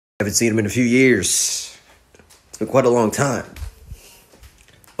Haven't seen him in a few years. It's been quite a long time.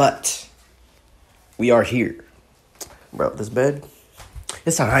 But we are here. Bro, this bed,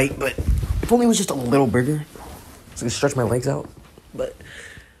 it's alright, but if only it was just a little bigger, so I could stretch my legs out. But,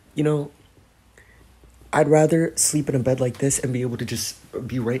 you know, I'd rather sleep in a bed like this and be able to just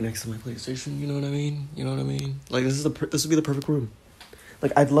be right next to my PlayStation. You know what I mean? Like, this would be the perfect room.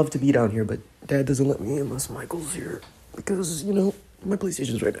 Like, I'd love to be down here, but Dad doesn't let me unless Michael's here. Because, you know, my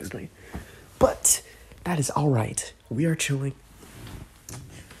PlayStation's right next to me. But that is alright. We are chilling.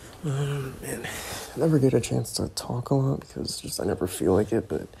 Man, I never get a chance to talk a lot because I never feel like it,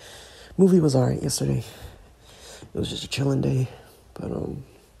 but movie was alright yesterday. It was just a chilling day. But,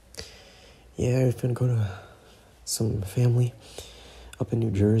 yeah, I've been going to some family up in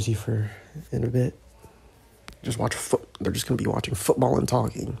New Jersey in a bit. They're just going to be watching football and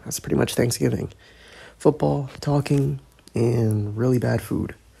talking. That's pretty much Thanksgiving. Football, talking, and really bad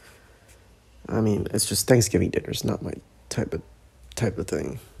food. I mean, it's just Thanksgiving dinner's not my type of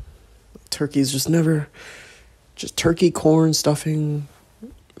thing. Turkey's just turkey, corn, stuffing,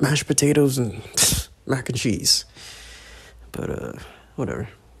 mashed potatoes, and mac and cheese. But, whatever.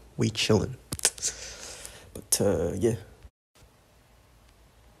 We chillin'. But, yeah.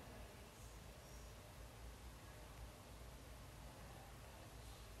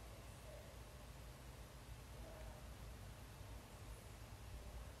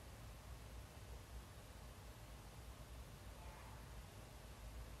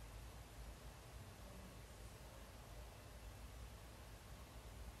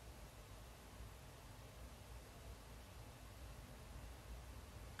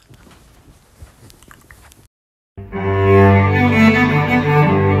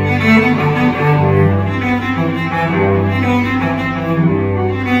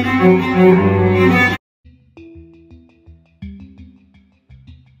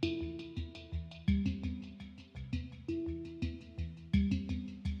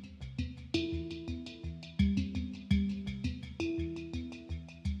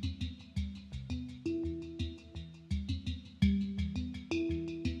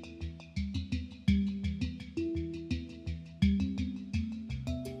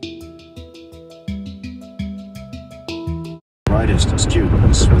 Brightest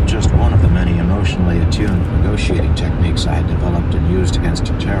students, with just one of the many emotionally attuned negotiating techniques I had developed and used against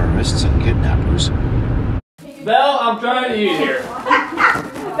terrorists and kidnappers. Belle, I'm trying to eat here.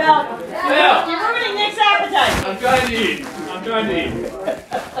 Belle, you're ruining Nick's appetite. I'm trying to eat. What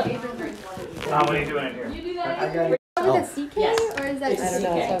are you doing in here? You do that? With a CK? Yes. Or is that just I don't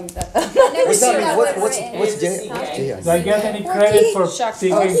know. What's J? Do I get any credit for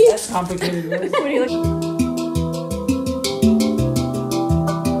thinking complicated words? What are you looking?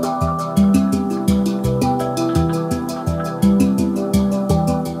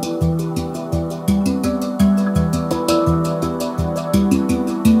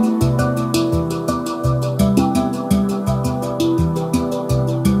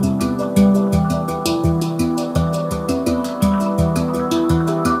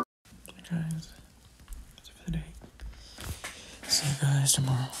 Guys, that's it for the day. See you guys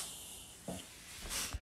tomorrow.